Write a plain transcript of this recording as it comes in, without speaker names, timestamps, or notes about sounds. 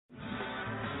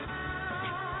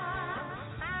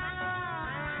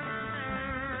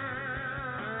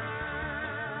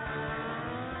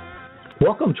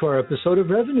Welcome to our episode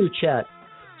of Revenue Chat.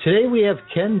 Today we have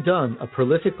Ken Dunn, a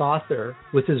prolific author,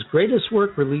 with his greatest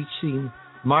work releasing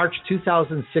March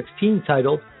 2016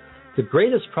 titled The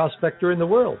Greatest Prospector in the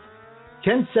World.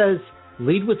 Ken says,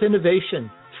 lead with innovation,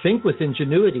 think with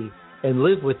ingenuity, and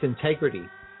live with integrity.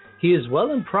 He is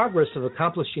well in progress of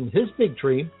accomplishing his big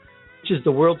dream, which is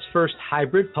the world's first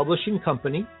hybrid publishing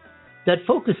company that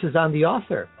focuses on the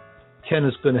author. Ken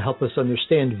is going to help us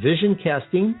understand vision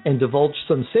casting and divulge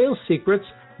some sales secrets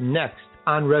next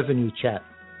on Revenue Chat.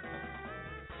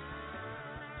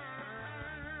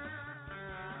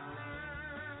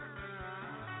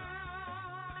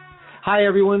 Hi,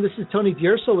 everyone. This is Tony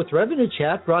D'Urso with Revenue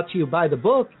Chat, brought to you by the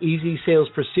book, Easy Sales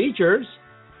Procedures.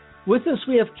 With us,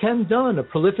 we have Ken Dunn, a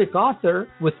prolific author,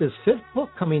 with his fifth book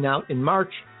coming out in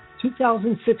March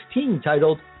 2016,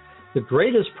 titled The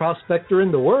Greatest Prospector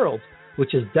in the World,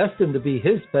 which is destined to be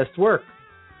his best work.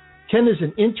 Ken is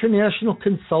an international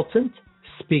consultant,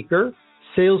 speaker,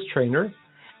 sales trainer,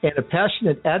 and a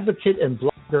passionate advocate and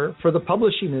blogger for the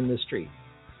publishing industry.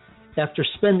 After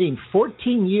spending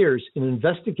 14 years in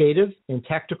investigative and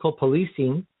tactical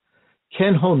policing,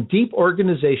 Ken honed deep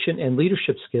organization and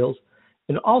leadership skills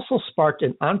and also sparked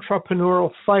an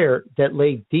entrepreneurial fire that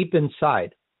lay deep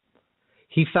inside.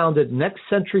 He founded Next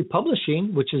Century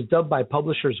Publishing, which is dubbed by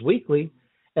Publishers Weekly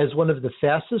as one of the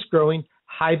fastest growing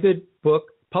hybrid book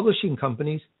publishing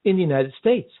companies in the United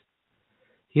States.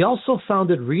 He also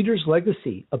founded Reader's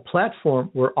Legacy, a platform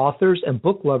where authors and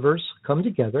book lovers come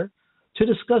together to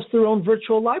discuss their own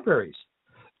virtual libraries.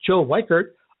 Joe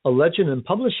Weichert, a legend in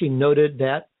publishing, noted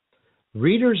that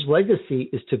Reader's Legacy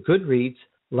is to Goodreads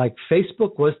like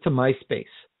Facebook was to MySpace.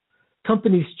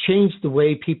 Companies change the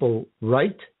way people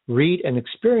write, read, and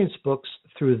experience books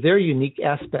through their unique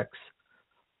aspects.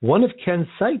 One of Ken's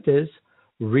sites is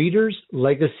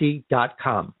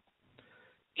readerslegacy.com.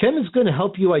 Ken is going to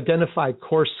help you identify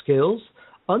core skills,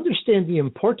 understand the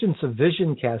importance of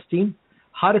vision casting,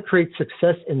 how to create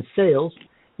success in sales,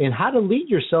 and how to lead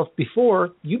yourself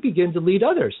before you begin to lead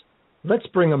others. Let's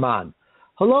bring him on.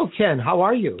 Hello, Ken. How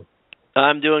are you?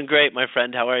 I'm doing great, my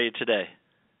friend. How are you today?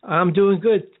 I'm doing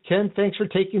good. Ken, thanks for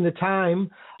taking the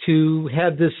time to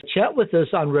have this chat with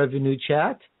us on Revenue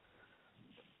Chat.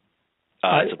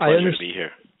 It's a pleasure to be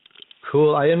here.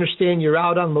 Cool. I understand you're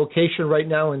out on location right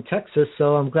now in Texas,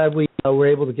 so I'm glad we were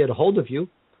able to get a hold of you.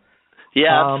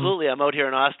 Yeah, absolutely. I'm out here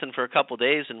in Austin for a couple of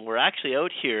days, and we're actually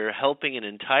out here helping an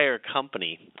entire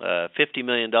company, a $50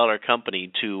 million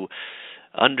company, to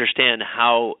understand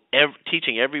how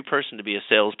teaching every person to be a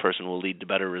salesperson will lead to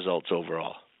better results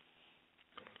overall.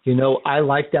 You know, I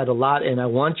like that a lot, and I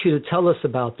want you to tell us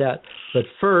about that. But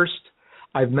first,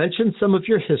 I've mentioned some of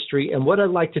your history, and what I'd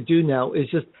like to do now is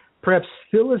just perhaps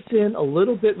fill us in a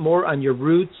little bit more on your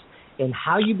roots and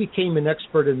how you became an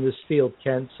expert in this field,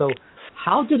 Ken. So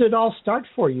how did it all start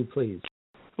for you, please?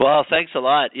 Well, thanks a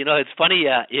lot. You know, it's funny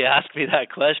you asked me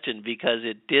that question because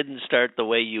it didn't start the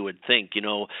way you would think, you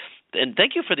know. And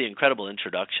thank you for the incredible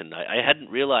introduction. I hadn't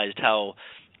realized how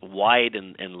wide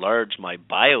and large my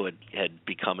bio had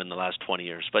become in the last 20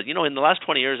 years. But, you know, in the last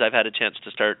 20 years, I've had a chance to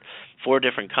start 4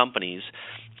 different companies.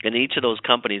 In each of those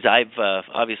companies, I've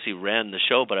obviously ran the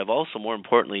show, but I've also, more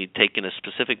importantly, taken a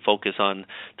specific focus on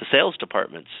the sales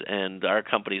departments. And our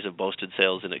companies have boasted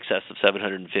sales in excess of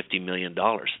 $750 million.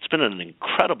 It's been an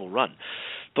incredible run.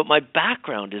 But my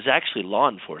background is actually law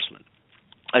enforcement.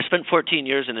 I spent 14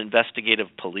 years in investigative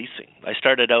policing. I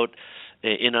started out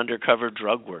in undercover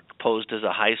drug work, posed as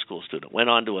a high school student, went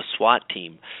on to a SWAT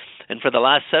team. And for the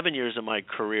last 7 years of my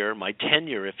career, my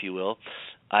tenure, if you will,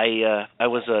 I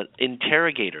was an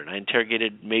interrogator, and I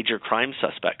interrogated major crime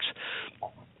suspects.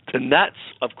 And that's,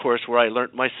 of course, where I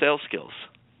learned my sales skills.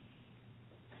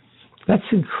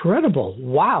 That's incredible.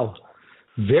 Wow.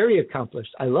 Very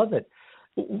accomplished. I love it.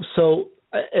 So,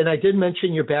 and I did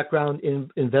mention your background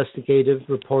in investigative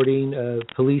reporting,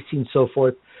 policing, so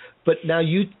forth. But now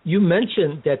you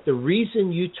mentioned that the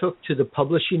reason you took to the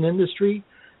publishing industry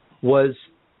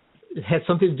had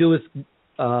something to do with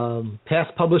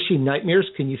past publishing nightmares.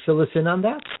 Can you fill us in on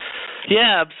that?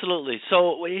 Yeah, absolutely.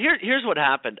 So here's what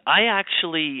happened. I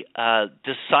actually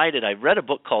decided, I read a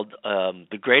book called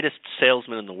The Greatest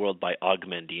Salesman in the World by Og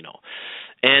Mandino.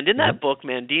 And in that book,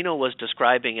 Mandino was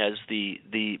describing the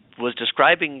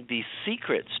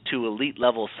secrets to elite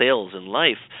level sales in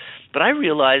life. But I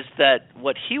realized that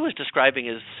what he was describing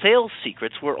as sales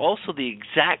secrets were also the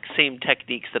exact same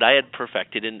techniques that I had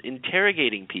perfected in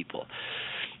interrogating people.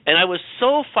 And I was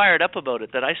so fired up about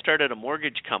it that I started a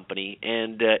mortgage company,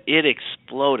 and it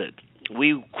exploded.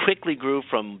 we quickly grew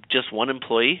from just one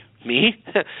employee, me,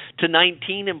 to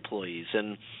 19 employees,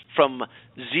 and from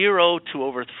zero to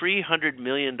over $300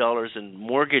 million in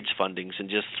mortgage fundings in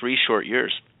just 3 short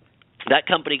years. That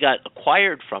company got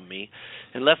acquired from me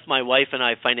and left my wife and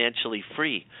I financially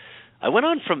free. I went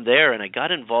on from there and I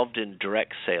got involved in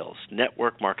direct sales,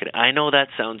 network marketing. I know that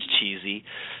sounds cheesy,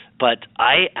 but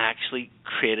I actually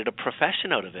created a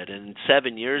profession out of it, and in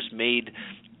 7 years made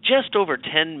just over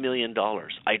 $10 million.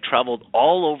 I traveled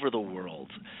all over the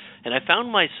world, and I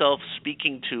found myself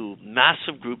speaking to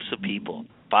massive groups of people,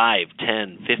 5,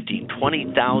 10, 15,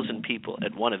 20,000 people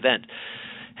at one event,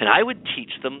 and I would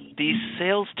teach them these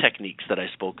sales techniques that I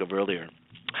spoke of earlier.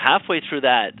 Halfway through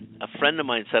that, a friend of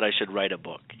mine said I should write a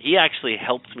book. He actually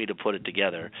helped me to put it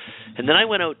together. And then I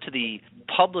went out to the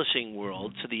publishing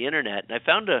world, to the internet, and I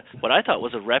found what I thought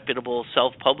was a reputable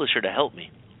self-publisher to help me.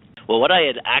 Well, what I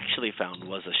had actually found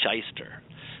was a shyster.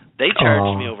 They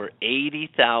charged me over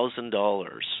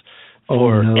 $80,000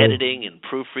 for editing and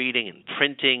proofreading and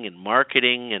printing and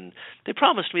marketing, and they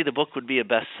promised me the book would be a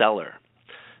bestseller.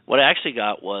 What I actually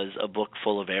got was a book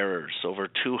full of errors, over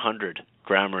 200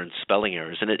 grammar and spelling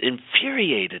errors, and it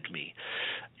infuriated me.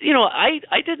 You know, I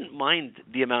didn't mind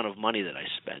the amount of money that I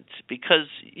spent, because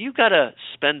you got to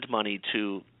spend money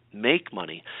to make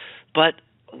money. But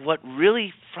what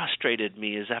really frustrated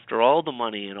me is after all the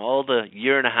money and all the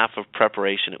year and a half of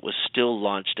preparation, it was still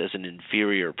launched as an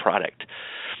inferior product.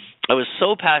 I was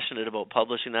so passionate about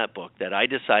publishing that book that I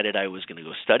decided I was going to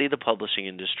go study the publishing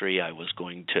industry. I was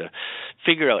going to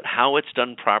figure out how it's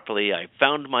done properly. I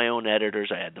found my own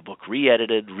editors. I had the book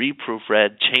re-edited,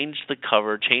 re-proofread, changed the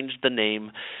cover, changed the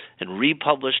name, and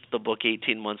republished the book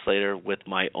 18 months later with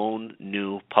my own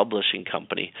new publishing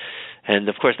company. And,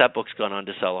 of course, that book's gone on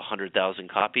to sell 100,000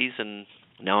 copies, and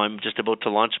now I'm just about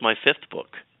to launch my 5th book.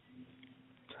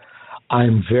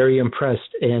 I'm very impressed,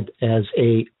 and as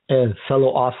a fellow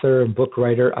author and book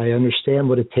writer, I understand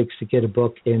what it takes to get a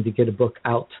book and to get a book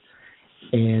out.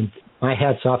 And my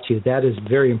hat's off to you. That is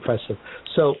very impressive.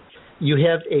 So you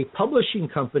have a publishing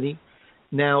company.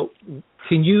 Now,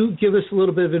 can you give us a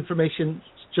little bit of information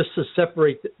just to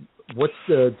separate what's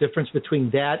the difference between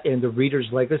that and the Reader's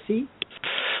Legacy?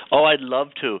 Oh, I'd love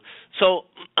to. So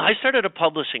I started a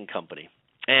publishing company,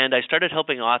 and I started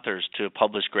helping authors to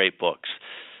publish great books.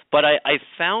 But I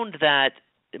found that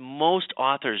most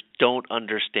authors don't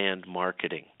understand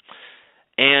marketing.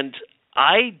 And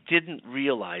I didn't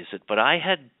realize it, but I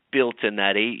had built in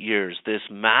that 8 years this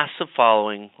massive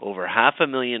following, over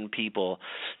 500,000 people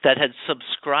that had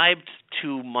subscribed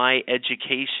to my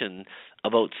education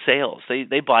about sales.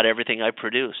 They bought everything I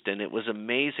produced, and it was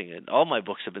amazing. And all my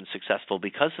books have been successful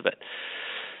because of it.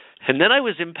 And then I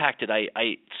was impacted.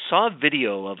 I saw a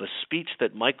video of a speech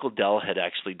that Michael Dell had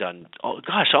actually done,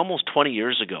 almost 20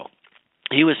 years ago.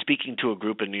 He was speaking to a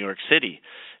group in New York City,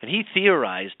 and he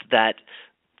theorized that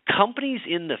companies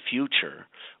in the future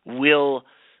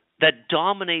that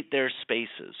dominate their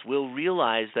spaces will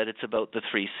realize that it's about the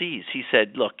 3 C's. He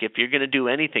said, look, if you're going to do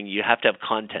anything, you have to have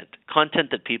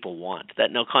content that people want.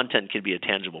 That now content can be a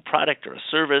tangible product or a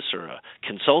service or a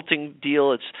consulting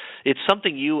deal. It's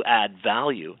something you add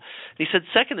value. And he said,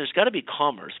 second, there's got to be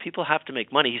commerce. People have to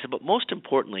make money. He said, but most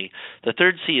importantly, the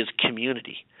 3rd C is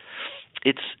community.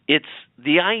 It's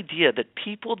the idea that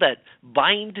people that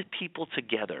bind people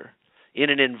together in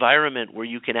an environment where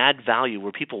you can add value,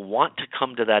 where people want to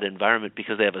come to that environment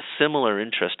because they have a similar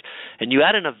interest, and you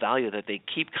add enough value that they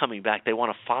keep coming back, they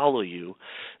want to follow you,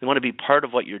 they want to be part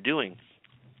of what you're doing.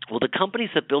 Well, the companies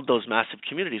that build those massive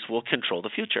communities will control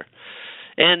the future.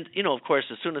 And, of course,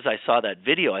 as soon as I saw that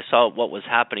video, I saw what was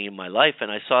happening in my life,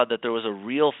 and I saw that there was a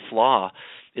real flaw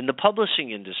in the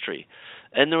publishing industry.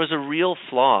 And there was a real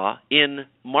flaw in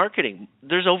marketing.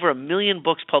 There's over 1 million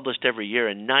books published every year,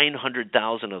 and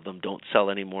 900,000 of them don't sell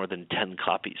any more than 10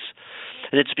 copies.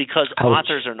 And it's because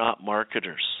authors are not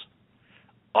marketers.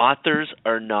 Authors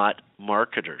are not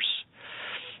marketers.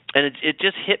 And it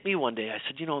just hit me one day. I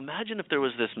said, imagine if there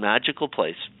was this magical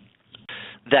place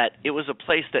that it was a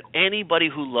place that anybody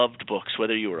who loved books,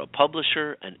 whether you were a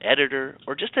publisher, an editor,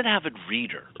 or just an avid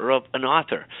reader or an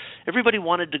author, everybody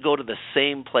wanted to go to the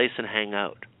same place and hang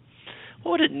out.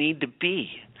 What would it need to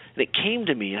be? And it came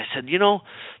to me. I said,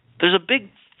 there's a big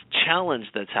challenge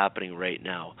that's happening right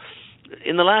now.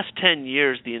 In the last 10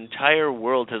 years, the entire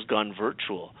world has gone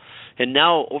virtual. And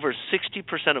now over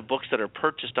 60% of books that are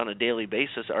purchased on a daily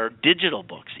basis are digital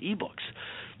books, e-books.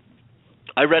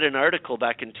 I read an article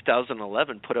back in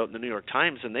 2011 put out in the New York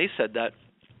Times, and they said that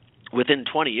within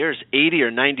 20 years, 80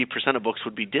 or 90% of books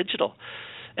would be digital.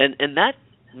 And that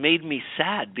made me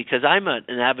sad because I'm an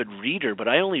avid reader, but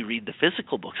I only read the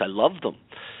physical books. I love them.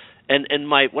 And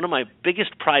one of my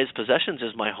biggest prized possessions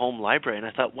is my home library. And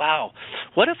I thought, wow,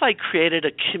 what if I created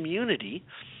a community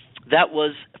that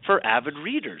was for avid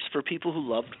readers, for people who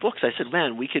loved books? I said,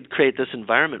 man, we could create this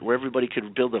environment where everybody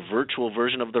could build a virtual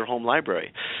version of their home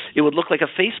library. It would look like a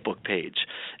Facebook page,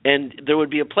 and there would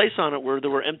be a place on it where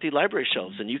there were empty library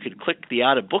shelves, and you could click the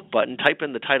Add a Book button, type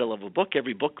in the title of a book.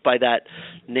 Every book by that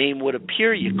name would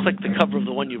appear. You click the cover of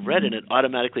the one you've read, and it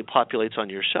automatically populates on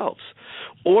your shelves.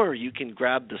 Or you can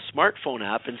grab the smartphone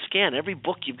app and scan every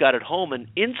book you've got at home, and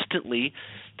instantly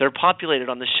they're populated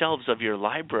on the shelves of your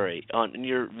library, in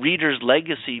your Reader's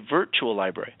Legacy virtual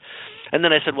library. And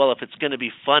then I said, well, if it's going to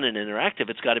be fun and interactive,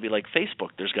 it's got to be like Facebook.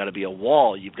 There's got to be a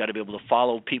wall. You've got to be able to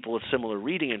follow people with similar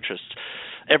reading interests.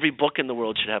 Every book in the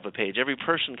world should have a page. Every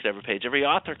person could have a page. Every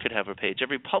author could have a page.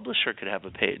 Every publisher could have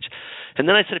a page. And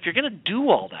then I said, if you're going to do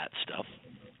all that stuff,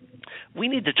 we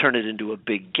need to turn it into a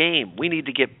big game. We need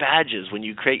to get badges when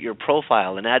you create your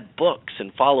profile and add books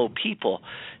and follow people.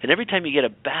 And every time you get a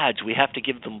badge, we have to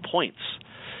give them points.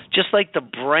 Just like the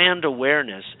brand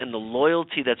awareness and the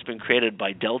loyalty that's been created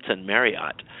by Delta and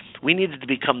Marriott, we needed to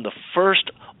become the first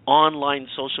online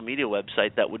social media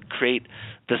website that would create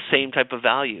the same type of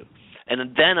value. And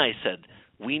then I said,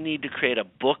 we need to create a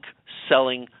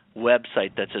book-selling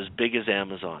website that's as big as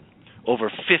Amazon.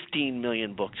 Over 15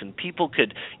 million books, and people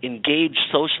could engage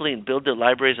socially and build their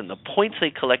libraries, and the points they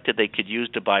collected they could use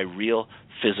to buy real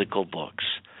physical books.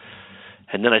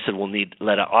 And then I said, we'll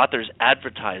let authors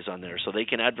advertise on there so they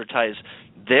can advertise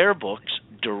their books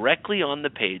directly on the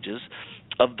pages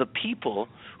of the people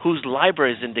whose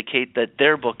libraries indicate that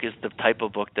their book is the type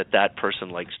of book that that person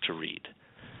likes to read.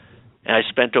 And I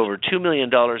spent over $2 million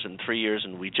in 3 years,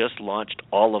 and we just launched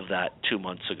all of that 2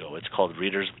 months ago. It's called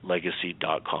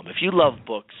readerslegacy.com. If you love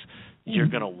books, you're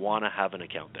going to want to have an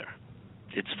account there.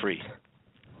 It's free.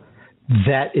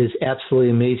 That is absolutely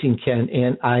amazing, Ken.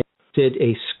 And I did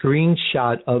a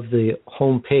screenshot of the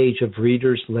homepage of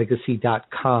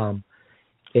readerslegacy.com,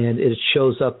 and it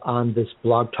shows up on this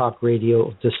Blog Talk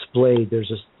Radio display.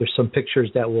 There's some pictures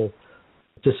that will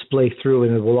display through,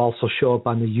 and it will also show up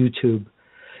on the YouTube.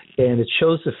 And it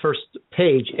shows the first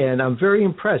page, and I'm very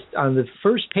impressed. On the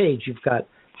first page, you've got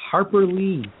Harper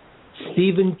Lee,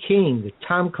 Stephen King,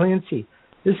 Tom Clancy.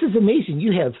 This is amazing.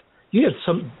 You have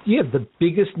the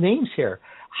biggest names here.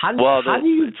 How do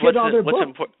you get all their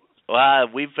books?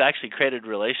 We've actually created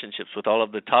relationships with all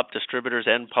of the top distributors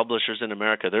and publishers in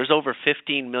America. There's over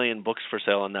 15 million books for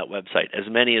sale on that website, as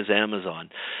many as Amazon.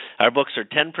 Our books are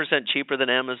 10% cheaper than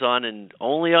Amazon, and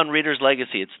only on Reader's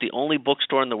Legacy. It's the only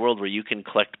bookstore in the world where you can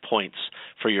collect points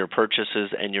for your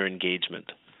purchases and your engagement.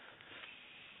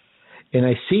 And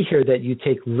I see here that you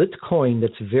take Litcoin.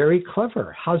 That's very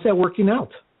clever. How's that working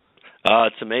out?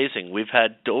 It's amazing. We've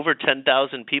had over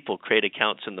 10,000 people create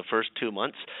accounts in the first 2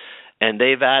 months, and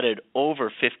they've added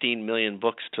over 15 million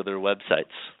books to their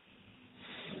websites.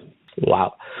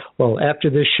 Wow. Well,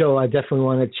 after this show, I definitely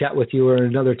want to chat with you or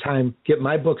another time, get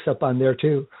my books up on there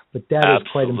too. But that is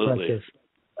quite impressive.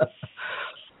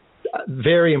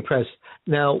 Very impressed.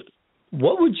 Now,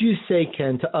 what would you say,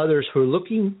 Ken, to others who are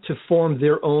looking to form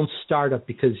their own startup,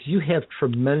 because you have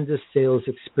tremendous sales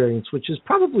experience, which is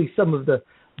probably some of the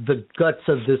guts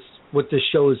of this, what this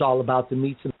show is all about, the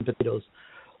meats and potatoes.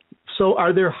 So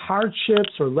are there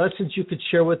hardships or lessons you could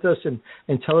share with us and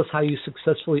tell us how you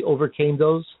successfully overcame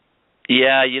those?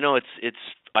 Yeah, it's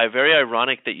very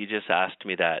ironic that you just asked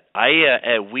me that.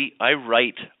 I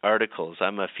write articles.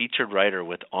 I'm a featured writer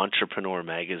with Entrepreneur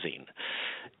magazine,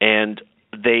 and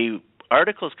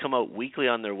articles come out weekly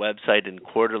on their website and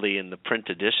quarterly in the print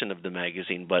edition of the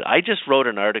magazine. But I just wrote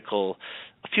an article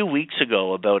a few weeks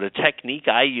ago about a technique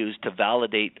I use to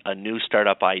validate a new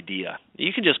startup idea.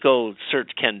 You can just go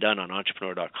search Ken Dunn on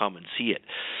entrepreneur.com and see it.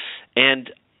 And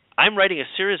I'm writing a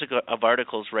series of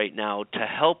articles right now to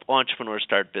help entrepreneurs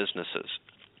start businesses.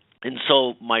 And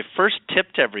so my first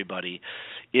tip to everybody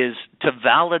is to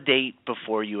validate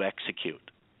before you execute.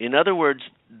 In other words,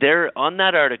 on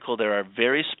that article, there are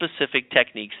very specific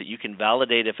techniques that you can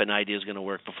validate if an idea is going to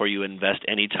work before you invest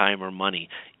any time or money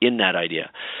in that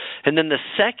idea. And then the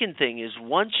second thing is,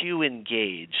 once you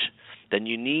engage, then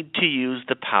you need to use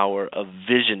the power of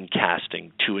vision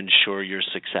casting to ensure your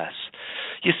success.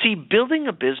 You see, building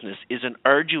a business is an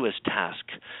arduous task.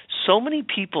 So many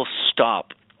people stop,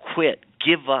 quit,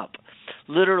 give up,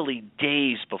 literally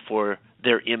days before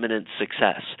their imminent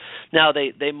success. Now,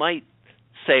 they might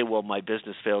say, well, my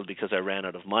business failed because I ran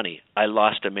out of money. I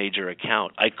lost a major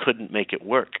account. I couldn't make it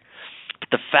work. But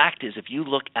the fact is, if you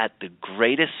look at the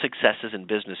greatest successes in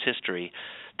business history,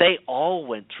 they all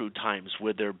went through times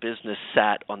where their business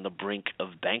sat on the brink of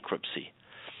bankruptcy.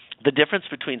 The difference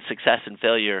between success and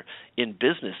failure in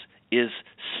business is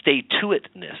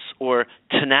stay-to-itness or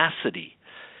tenacity.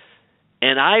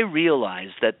 And I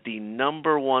realized that the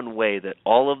number one way that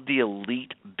all of the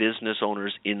elite business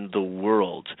owners in the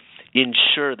world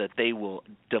ensure that they will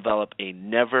develop a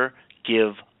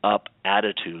never-give-up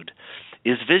attitude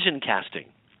is vision casting.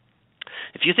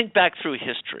 If you think back through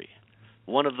history,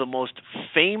 one of the most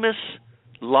famous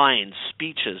lines,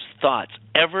 speeches, thoughts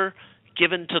ever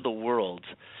given to the world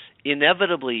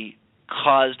inevitably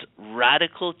caused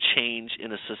radical change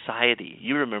in a society.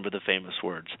 You remember the famous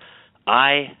words,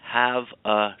 "I have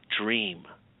a dream."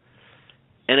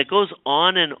 And it goes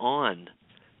on and on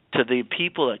to the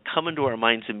people that come into our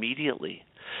minds immediately.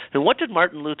 And what did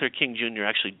Martin Luther King Jr.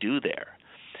 actually do there?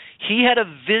 He had a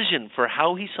vision for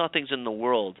how he saw things in the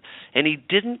world, and he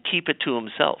didn't keep it to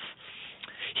himself.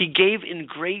 He gave in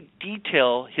great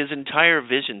detail his entire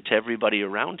vision to everybody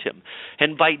around him.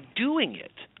 And by doing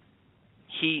it,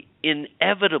 he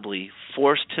inevitably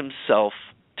forced himself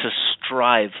to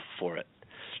strive for it.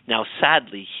 Now,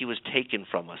 sadly, he was taken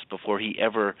from us before he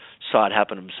ever saw it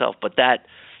happen himself. But that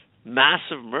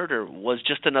massive murder was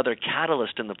just another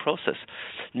catalyst in the process.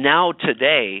 Now,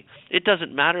 today, it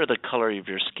doesn't matter the color of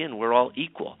your skin. We're all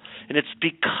equal. And it's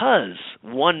because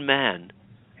one man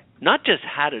not just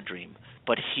had a dream,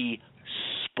 but he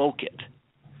spoke it.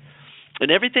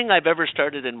 And everything I've ever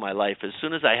started in my life, as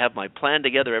soon as I have my plan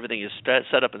together, everything is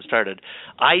set up and started,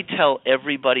 I tell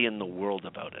everybody in the world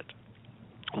about it.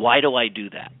 Why do I do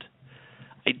that?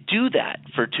 I do that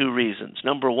for two reasons.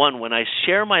 Number one, when I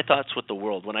share my thoughts with the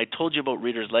world, when I told you about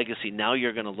Reader's Legacy, now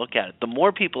you're going to look at it. The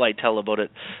more people I tell about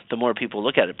it, the more people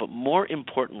look at it. But more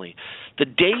importantly, the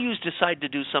day you decide to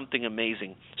do something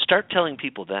amazing, start telling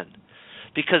people then.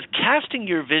 Because casting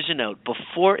your vision out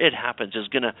before it happens is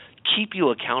going to keep you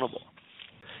accountable.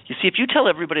 You see, if you tell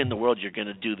everybody in the world you're going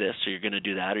to do this or you're going to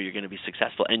do that or you're going to be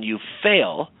successful and you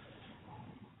fail,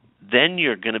 then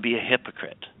you're going to be a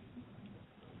hypocrite.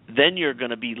 Then you're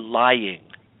going to be lying.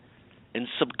 And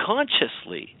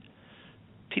subconsciously,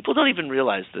 people don't even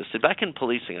realize this. Back in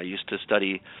policing, I used to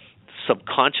study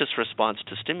subconscious response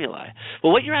to stimuli.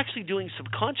 Well, what you're actually doing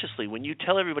subconsciously when you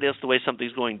tell everybody else the way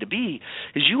something's going to be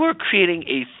is you are creating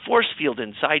a force field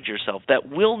inside yourself that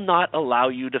will not allow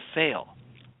you to fail.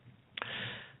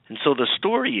 And so the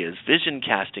story is vision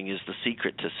casting is the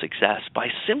secret to success. By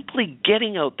simply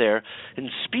getting out there and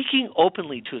speaking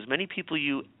openly to as many people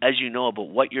as you know about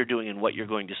what you're doing and what you're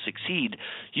going to succeed,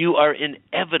 you are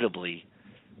inevitably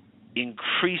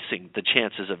increasing the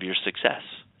chances of your success.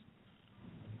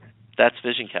 That's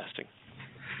vision casting.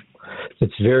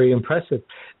 It's very impressive.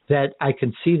 That I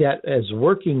can see that as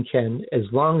working, Ken, as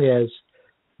long as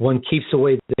one keeps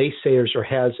away the naysayers or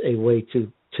has a way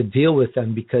to deal with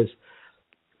them, because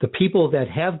the people that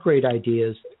have great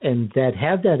ideas and that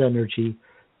have that energy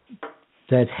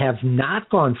that have not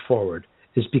gone forward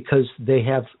is because they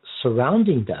have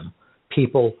surrounding them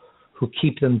people who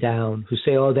keep them down, who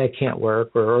say, oh, that can't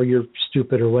work, or oh, you're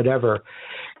stupid or whatever.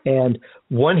 And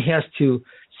one has to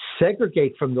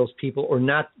segregate from those people or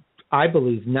not, I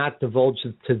believe, not divulge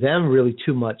to them really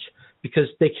too much because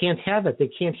they can't have it. They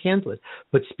can't handle it.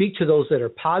 But speak to those that are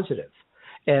positive.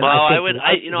 And well, I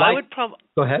would probably...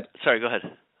 Go ahead. Sorry, go ahead.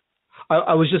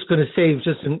 I was just going to say,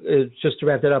 just to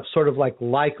wrap that up, sort of like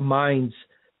minds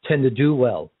tend to do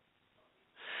well.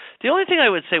 The only thing I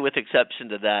would say with exception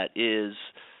to that is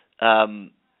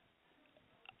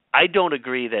I don't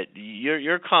agree that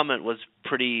your comment was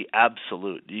pretty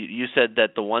absolute. You said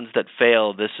that the ones that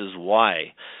fail, this is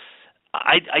why.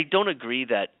 I don't agree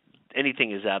that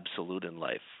anything is absolute in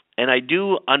life. And I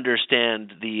do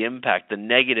understand the impact, the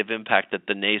negative impact that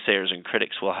the naysayers and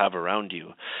critics will have around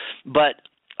you. But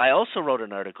I also wrote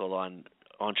an article on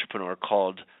Entrepreneur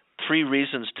called 3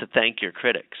 Reasons to Thank Your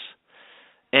Critics.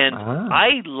 And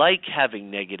I like having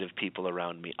negative people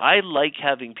around me. I like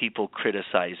having people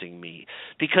criticizing me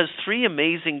because 3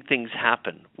 amazing things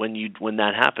happen when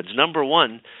that happens. Number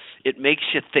 1, it makes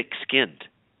you thick-skinned.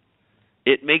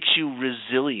 It makes you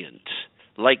resilient,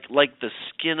 like the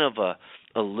skin of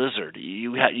a lizard.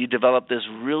 You develop this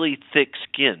really thick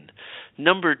skin.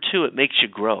 Number 2, it makes you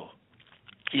grow.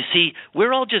 You see,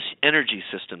 we're all just energy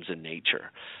systems in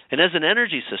nature. And as an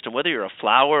energy system, whether you're a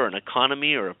flower, an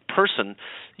economy, or a person,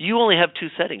 you only have 2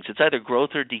 settings. It's either growth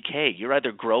or decay. You're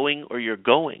either growing or you're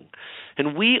going.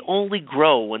 And we only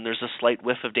grow when there's a slight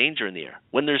whiff of danger in the air,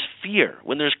 when there's fear,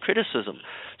 when there's criticism.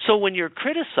 So when you're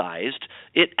criticized,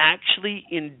 it actually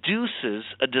induces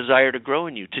a desire to grow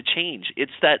in you, to change.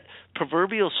 It's that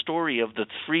proverbial story of the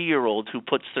 3-year-old who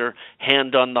puts their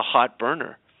hand on the hot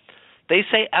burner. They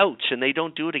say, ouch, and they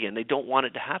don't do it again. They don't want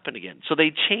it to happen again. So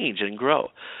they change and grow.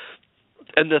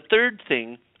 And the third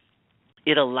thing,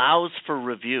 it allows for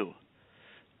review.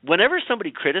 whenever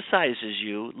somebody criticizes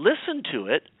you, listen to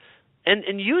it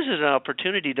and use it as an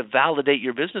opportunity to validate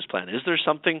your business plan. Is there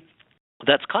something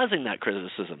that's causing that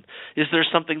criticism? Is there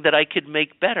something that I could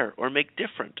make better or make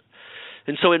different?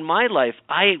 And so in my life,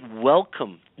 I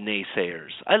welcome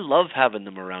naysayers. I love having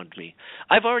them around me.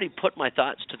 I've already put my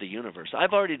thoughts to the universe.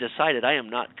 I've already decided I am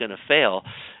not going to fail.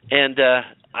 And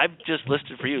I've just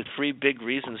listed for you 3 big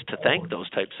reasons to thank those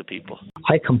types of people.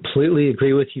 I completely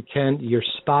agree with you, Ken. You're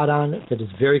spot on. That is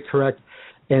very correct.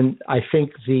 And I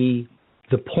think the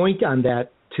point on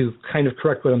that, to kind of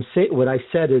correct what I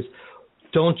said, is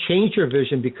don't change your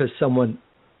vision because someone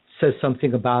says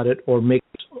something about it or makes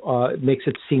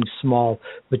it seem small,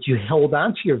 but you held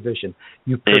on to your vision.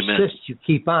 You persist. Amen. You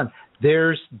keep on.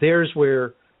 There's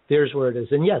where it is.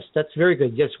 And yes, that's very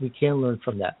good. Yes, we can learn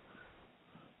from that.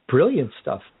 Brilliant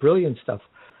stuff.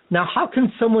 Now, how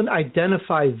can someone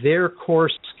identify their core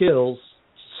skills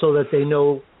so that they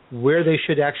know where they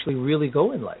should actually really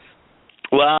go in life?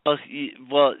 Well,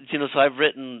 so I've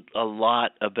written a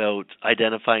lot about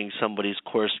identifying somebody's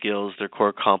core skills, their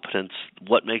core competence,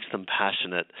 what makes them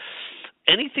passionate.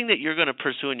 Anything that you're going to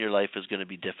pursue in your life is going to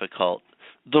be difficult.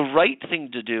 The right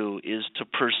thing to do is to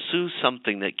pursue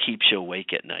something that keeps you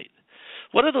awake at night.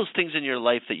 What are those things in your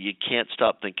life that you can't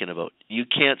stop thinking about? You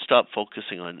can't stop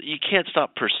focusing on? You can't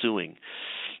stop pursuing?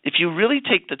 If you really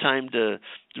take the time to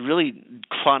really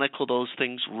chronicle those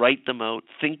things, write them out,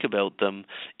 think about them,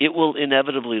 it will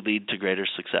inevitably lead to greater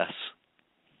success.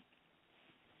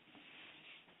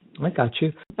 I got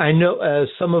you. I know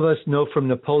some of us know from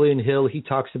Napoleon Hill, he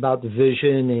talks about the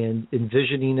vision and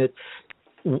envisioning it.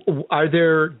 Are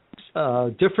there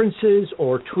differences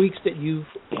or tweaks that you've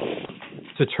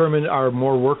determined are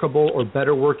more workable or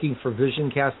better working for vision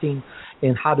casting?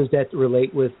 And how does that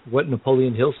relate with what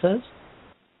Napoleon Hill says?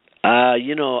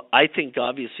 I think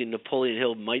obviously Napoleon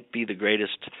Hill might be the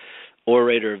greatest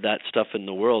orator of that stuff in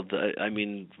the world. I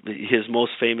mean, his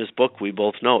most famous book, we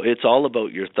both know, it's all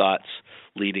about your thoughts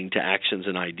leading to actions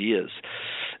and ideas.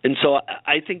 And so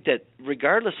I think that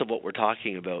regardless of what we're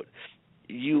talking about,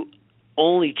 you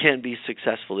only can be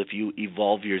successful if you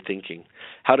evolve your thinking.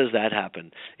 How does that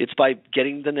happen? It's by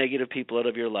getting the negative people out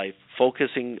of your life,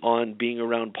 focusing on being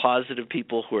around positive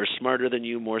people who are smarter than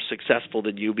you, more successful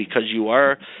than you, because you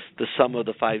are the sum of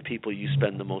the 5 people you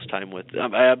spend the most time with.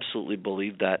 I absolutely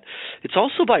believe that. It's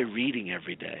also by reading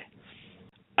every day.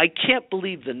 I can't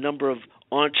believe the number of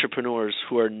entrepreneurs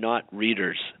who are not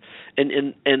readers.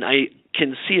 And I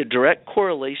can see a direct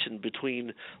correlation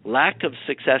between lack of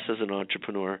success as an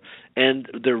entrepreneur and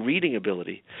their reading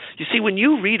ability. You see, when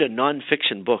you read a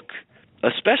nonfiction book,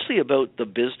 especially about the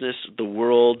business, the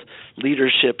world,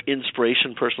 leadership,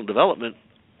 inspiration, personal development,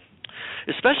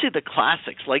 especially the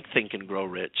classics like Think and Grow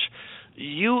Rich,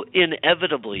 you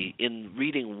inevitably, in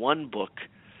reading one book,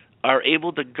 are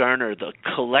able to garner the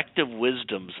collective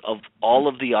wisdoms of all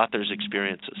of the author's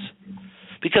experiences.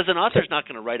 Because an author's not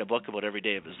going to write a book about every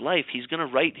day of his life. He's going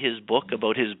to write his book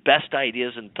about his best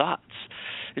ideas and thoughts.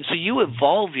 And so you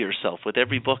evolve yourself with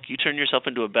every book. You turn yourself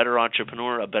into a better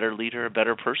entrepreneur, a better leader, a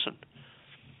better person.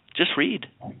 Just read.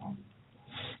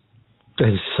 That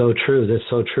is so true. That's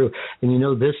so true.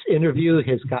 And this interview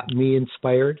has got me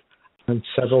inspired on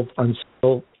several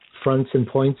fronts and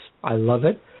points. I love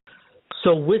it.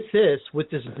 So with this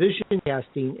vision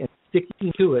casting and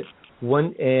sticking to it,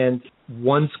 one's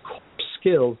core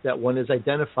skills that one has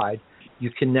identified, you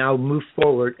can now move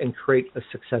forward and create a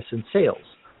success in sales,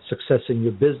 success in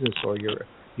your business or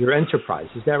your enterprise.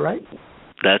 Is that right?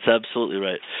 That's absolutely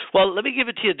right. Well, let me give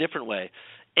it to you a different way.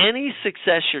 Any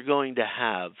success you're going to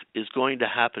have is going to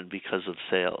happen because of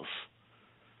sales.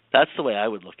 That's the way I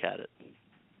would look at it.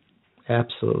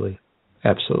 Absolutely.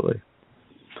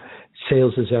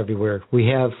 Sales is everywhere. We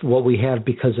have what we have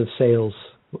because of sales.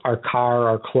 Our car,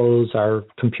 our clothes, our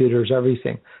computers,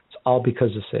 everything. It's all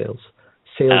because of sales.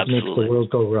 Sales makes the world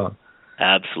go round.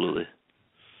 Absolutely.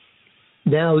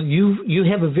 Now, you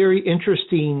have a very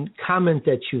interesting comment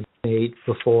that you've made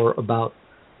before about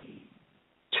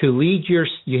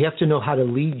you have to know how to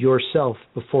lead yourself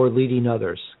before leading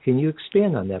others. Can you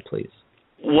expand on that, please?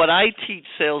 What I teach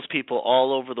salespeople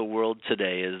all over the world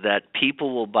today is that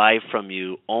people will buy from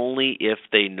you only if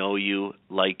they know you,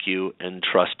 like you, and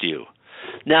trust you.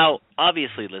 Now,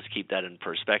 obviously, let's keep that in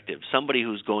perspective. Somebody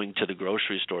who's going to the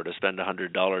grocery store to spend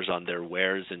 $100 on their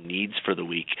wares and needs for the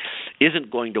week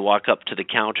isn't going to walk up to the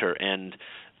counter and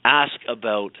ask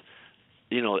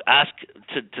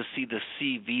to see the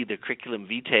CV, the curriculum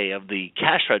vitae of the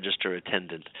cash register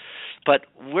attendant. But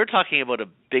we're talking about a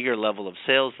bigger level of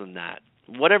sales than that.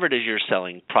 Whatever it is you're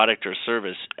selling, product or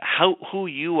service, who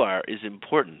you are is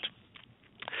important.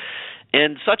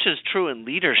 And such is true in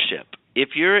leadership. if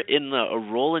you're in a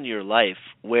role in your life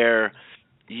where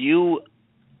you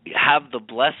have the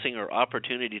blessing or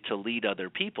opportunity to lead other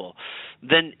people,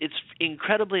 then it's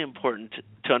incredibly important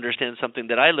to understand something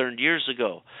that I learned years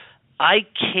ago. I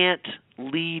can't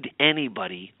lead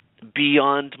anybody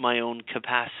beyond my own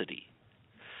capacity.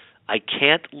 I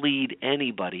can't lead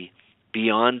anybody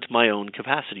beyond my own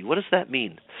capacity. What does that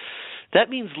mean? That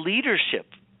means leadership.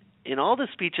 In all the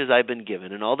speeches I've been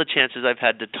given and all the chances I've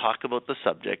had to talk about the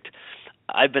subject,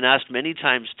 I've been asked many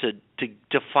times to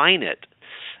define it.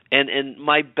 And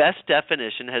my best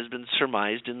definition has been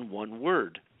surmised in one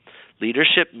word.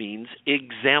 Leadership means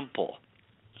example.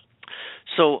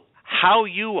 So how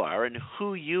you are and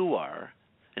who you are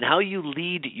and how you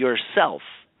lead yourself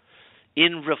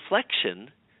in reflection,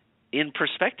 in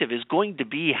perspective, is going to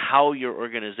be how your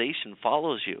organization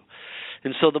follows you.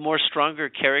 And so the more stronger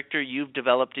character you've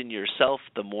developed in yourself,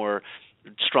 the more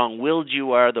strong-willed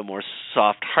you are, the more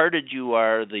soft-hearted you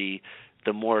are, the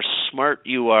more smart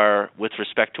you are with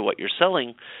respect to what you're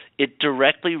selling, it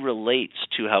directly relates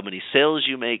to how many sales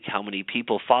you make, how many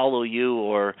people follow you,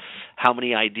 or how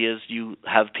many ideas you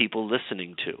have people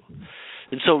listening to.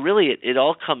 And so really it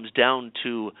all comes down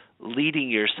to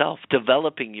leading yourself,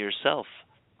 developing yourself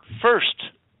first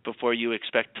before you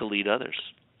expect to lead others.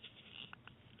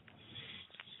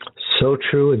 So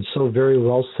true and so very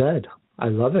well said. I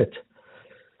love it.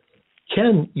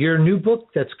 Ken, your new book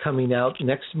that's coming out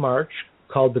next March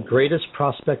called The Greatest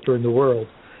Prospector in the World.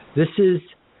 This is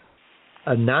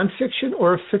a nonfiction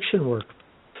or a fiction work?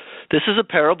 This is a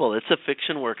parable. It's a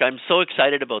fiction work. I'm so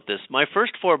excited about this. My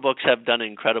first 4 books have done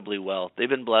incredibly well. They've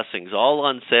been blessings, all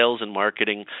on sales and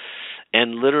marketing,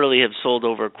 and literally have sold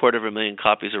over 250,000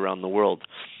 copies around the world.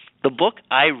 The book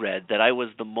I read that I was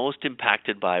the most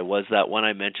impacted by was that one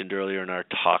I mentioned earlier in our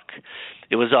talk.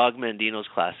 It was Og Mandino's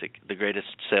classic, The Greatest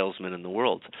Salesman in the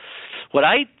World. What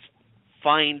I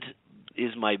find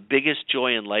is my biggest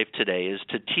joy in life today is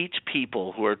to teach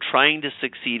people who are trying to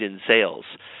succeed in sales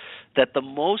that the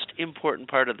most important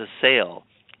part of the sale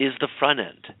is the front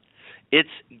end. It's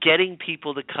getting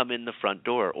people to come in the front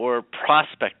door, or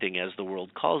prospecting as the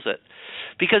world calls it.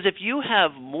 Because if you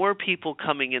have more people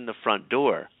coming in the front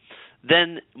door,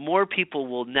 then more people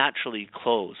will naturally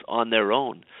close on their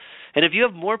own. And if you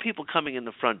have more people coming in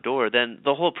the front door, then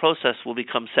the whole process will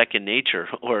become second nature,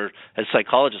 or as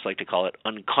psychologists like to call it,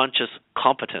 unconscious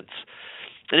competence.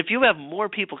 And if you have more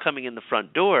people coming in the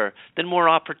front door, then more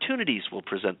opportunities will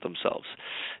present themselves.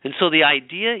 And so the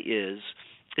idea is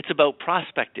it's about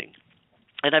prospecting.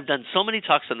 And I've done so many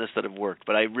talks on this that have worked,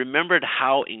 but I remembered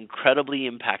how incredibly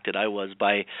impacted I was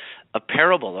by a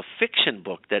parable, a fiction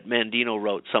book that Mandino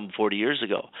wrote some 40 years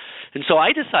ago. And so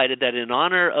I decided that in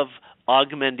honor of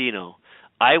Og Mandino,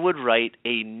 I would write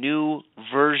a new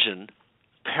version,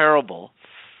 parable,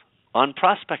 on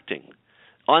prospecting,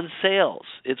 on sales.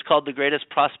 It's called The Greatest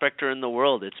Prospector in the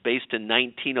World. It's based in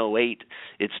 1908.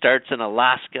 It starts in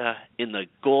Alaska in the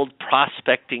gold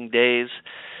prospecting days,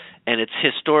 and it's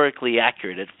historically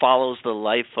accurate. It follows the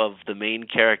life of the main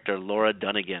character, Laura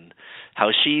Dunnigan, how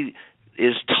she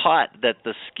is taught that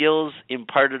the skills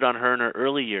imparted on her in her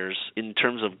early years in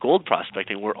terms of gold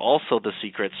prospecting were also the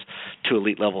secrets to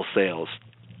elite-level sales.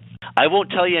 I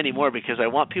won't tell you anymore because I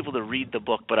want people to read the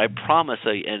book, but I promise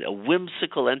a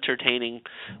whimsical, entertaining,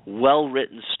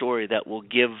 well-written story that will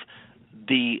give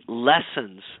the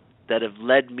lessons that have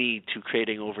led me to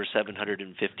creating over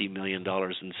 $750 million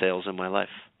in sales in my life.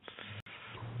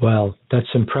 Well, that's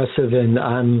impressive, and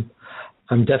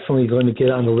I'm definitely going to get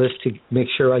on the list to make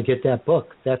sure I get that book.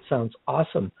 That sounds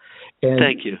awesome. And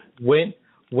thank you.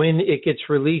 When it gets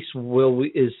released,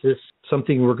 is this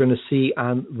something we're going to see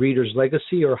on Reader's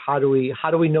Legacy, or how do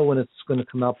we know when it's going to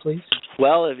come out, please?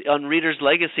 Well, on Reader's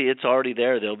Legacy, it's already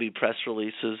there. There'll be press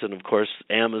releases and, of course,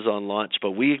 Amazon launch.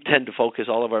 But we tend to focus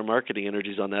all of our marketing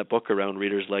energies on that book around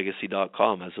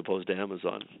readerslegacy.com as opposed to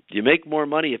Amazon. You make more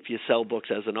money if you sell books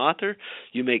as an author.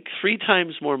 You make 3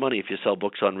 times more money if you sell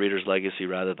books on Reader's Legacy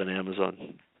rather than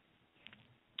Amazon.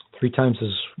 3 times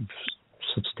is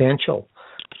substantial.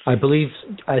 I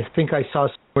think I saw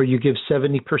where you give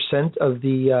 70% of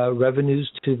the revenues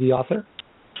to the author?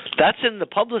 That's in the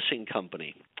publishing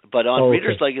company. But on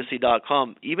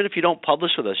readerslegacy.com, even if you don't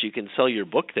publish with us, you can sell your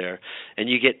book there, and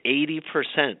you get 80%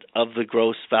 of the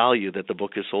gross value that the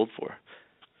book is sold for.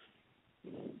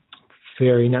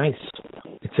 Very nice.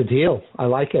 It's a deal. I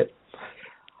like it.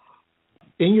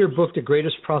 In your book, The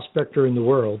Greatest Prospector in the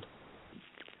World,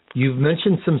 you've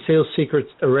mentioned some sales secrets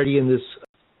already in this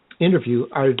interview.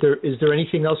 Is there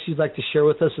anything else you'd like to share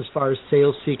with us as far as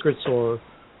sales secrets or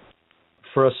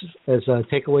for us as a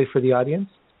takeaway for the audience?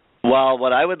 Well,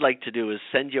 what I would like to do is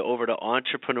send you over to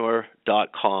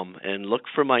entrepreneur.com and look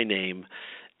for my name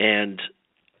and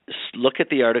look at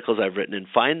the articles I've written and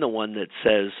find the one that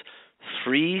says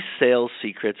 3 sales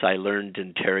secrets I learned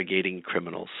interrogating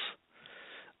criminals.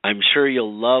 I'm sure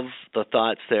you'll love the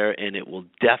thoughts there, and it will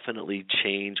definitely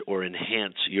change or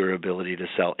enhance your ability to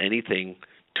sell anything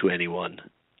to anyone.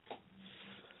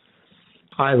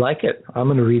 I like it. I'm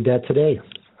going to read that today.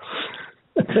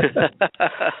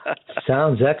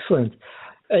 Sounds excellent.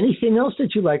 Anything else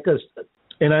that you'd like us?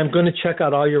 And I'm going to check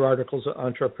out all your articles at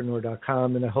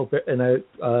entrepreneur.com, and I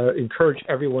encourage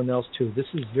everyone else to. This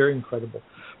is very incredible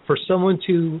for someone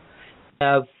to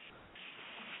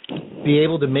be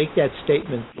able to make that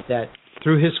statement that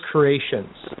through his creations,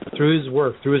 through his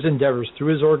work, through his endeavors,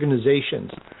 through his organizations,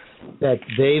 that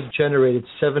they've generated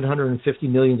 $750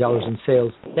 million in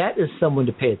sales. That is someone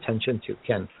to pay attention to,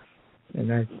 Ken.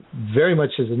 And I very much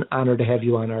is an honor to have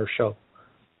you on our show.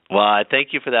 Well, I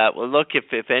thank you for that. Well, look,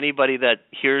 if anybody that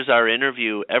hears our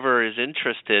interview ever is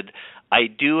interested, I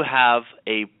do have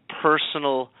a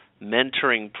personal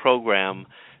mentoring program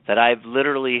that I've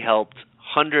literally helped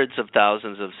hundreds of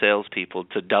thousands of salespeople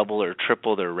to double or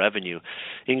triple their revenue,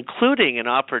 including an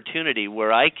opportunity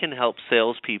where I can help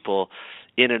salespeople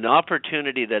in an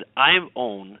opportunity that I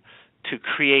own to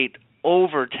create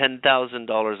over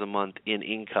 $10,000 a month in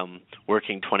income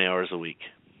working 20 hours a week.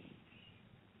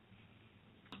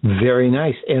 Very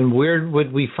nice. And where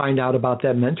would we find out about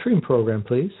that mentoring program,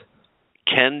 please?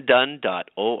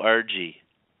 KenDunn.org.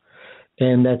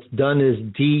 And that's Dunn is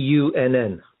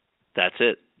D-U-N-N. That's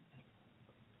it.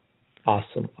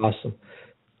 Awesome.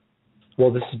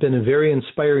 Well, this has been a very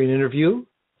inspiring interview.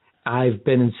 I've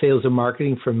been in sales and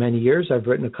marketing for many years. I've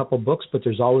written a couple books, but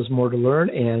there's always more to learn.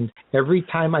 And every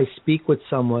time I speak with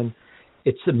someone,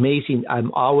 it's amazing.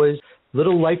 I'm always,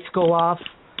 little lights go off,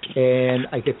 and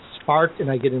I get sparked, and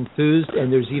I get enthused,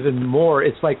 and there's even more.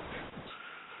 It's like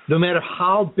no matter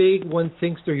how big one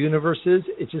thinks their universe is,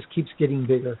 it just keeps getting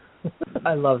bigger.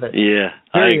 I love it. Yeah,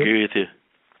 I agree with you.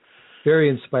 Very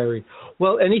inspiring.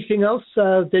 Well, anything else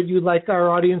that you'd like our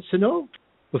audience to know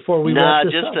before we wrap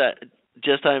this up?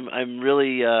 I'm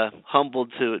really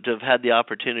humbled to have had the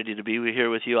opportunity to be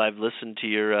here with you. I've listened to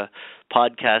your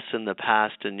podcasts in the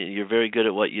past, and you're very good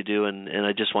at what you do, and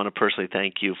I just want to personally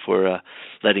thank you for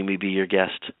letting me be your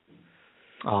guest.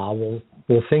 Well,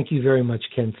 thank you very much,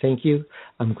 Ken. Thank you.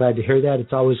 I'm glad to hear that.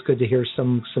 It's always good to hear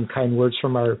some kind words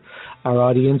from our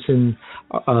audience and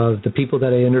the people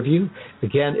that I interview.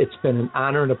 Again, it's been an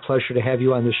honor and a pleasure to have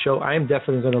you on the show. I am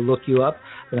definitely going to look you up,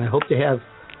 and I hope to have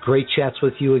great chats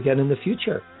with you again in the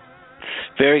future.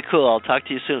 Very cool. I'll talk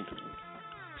to you soon.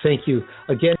 Thank you.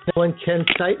 Again, Ken's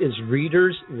site is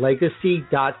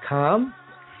readerslegacy.com,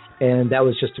 and that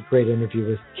was just a great interview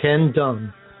with Ken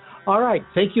Dunn. All right.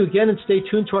 Thank you again, and stay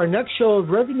tuned to our next show of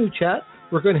Revenue Chat.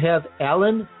 We're going to have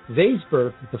Alan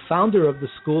Weisberg, the founder of the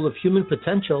School of Human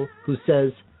Potential, who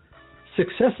says,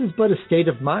 "Success is but a state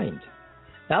of mind."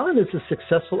 Alan is a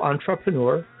successful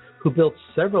entrepreneur who built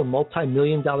several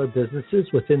multi-million-dollar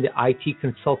businesses within the IT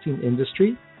consulting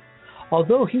industry.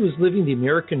 Although he was living the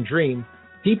American dream,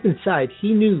 deep inside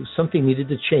he knew something needed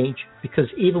to change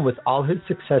because even with all his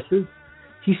successes,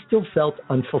 he still felt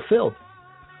unfulfilled.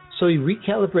 So he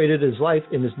recalibrated his life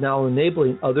and is now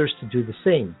enabling others to do the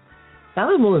same.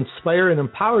 Alan will inspire and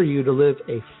empower you to live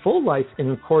a full life in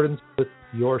accordance with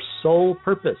your soul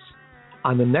purpose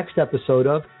on the next episode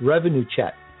of Revenue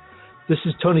Chat. This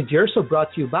is Tony D'Urso,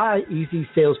 brought to you by Easy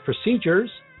Sales Procedures.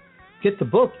 Get the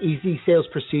book, Easy Sales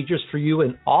Procedures, for you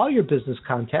and all your business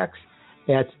contacts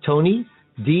at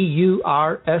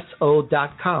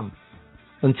TonyDurso.com.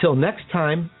 Until next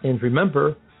time, and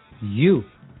remember, you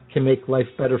can make life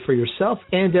better for yourself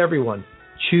and everyone.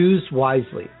 Choose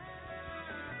wisely.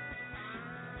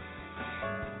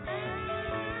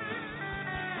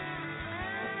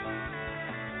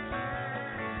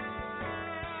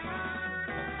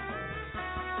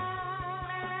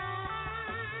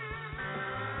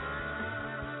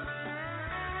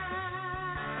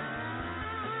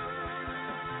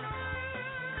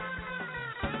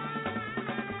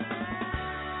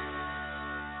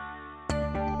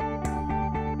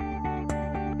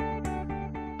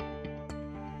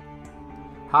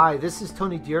 Hi, this is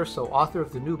Tony D'Urso, author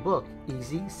of the new book,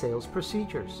 Easy Sales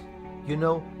Procedures. You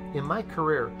know, in my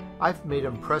career, I've made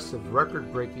impressive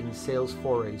record-breaking sales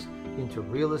forays into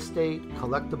real estate,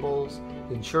 collectibles,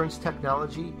 insurance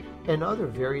technology, and other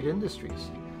varied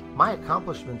industries. My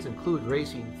accomplishments include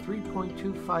raising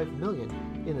 $3.25 million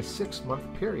in a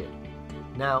 6-month period.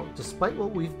 Now, despite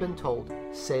what we've been told,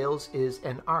 sales is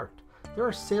an art. There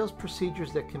are sales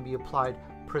procedures that can be applied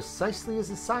precisely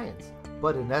as a science,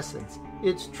 but in essence,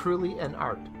 It's truly an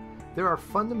art. There are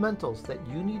fundamentals that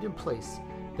you need in place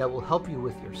that will help you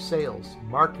with your sales,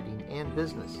 marketing, and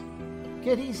business.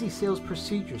 Get easy sales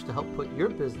procedures to help put your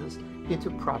business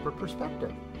into proper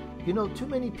perspective. You know, too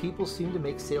many people seem to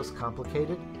make sales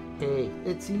complicated. Hey,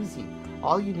 it's easy.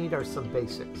 All you need are some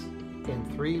basics. In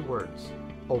 3 words: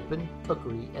 open,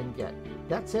 agree, and get.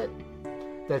 That's it.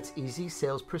 That's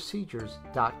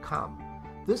easysalesprocedures.com.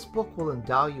 This book will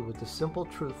endow you with the simple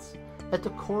truths at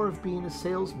the core of being a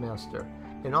sales master,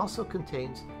 and also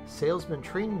contains salesman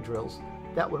training drills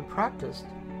that, when practiced,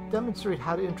 demonstrate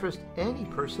how to interest any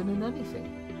person in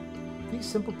anything. These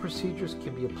simple procedures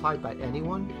can be applied by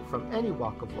anyone from any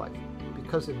walk of life,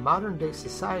 because in modern day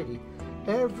society,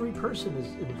 every person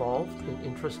is involved in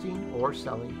interesting or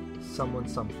selling someone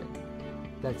something.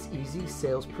 That's Easy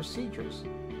Sales Procedures.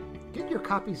 Get your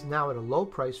copies now at a low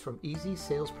price from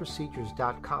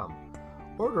easysalesprocedures.com.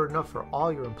 Order enough for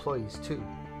all your employees too.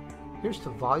 Here's to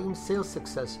volume sales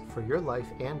success for your life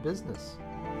and business.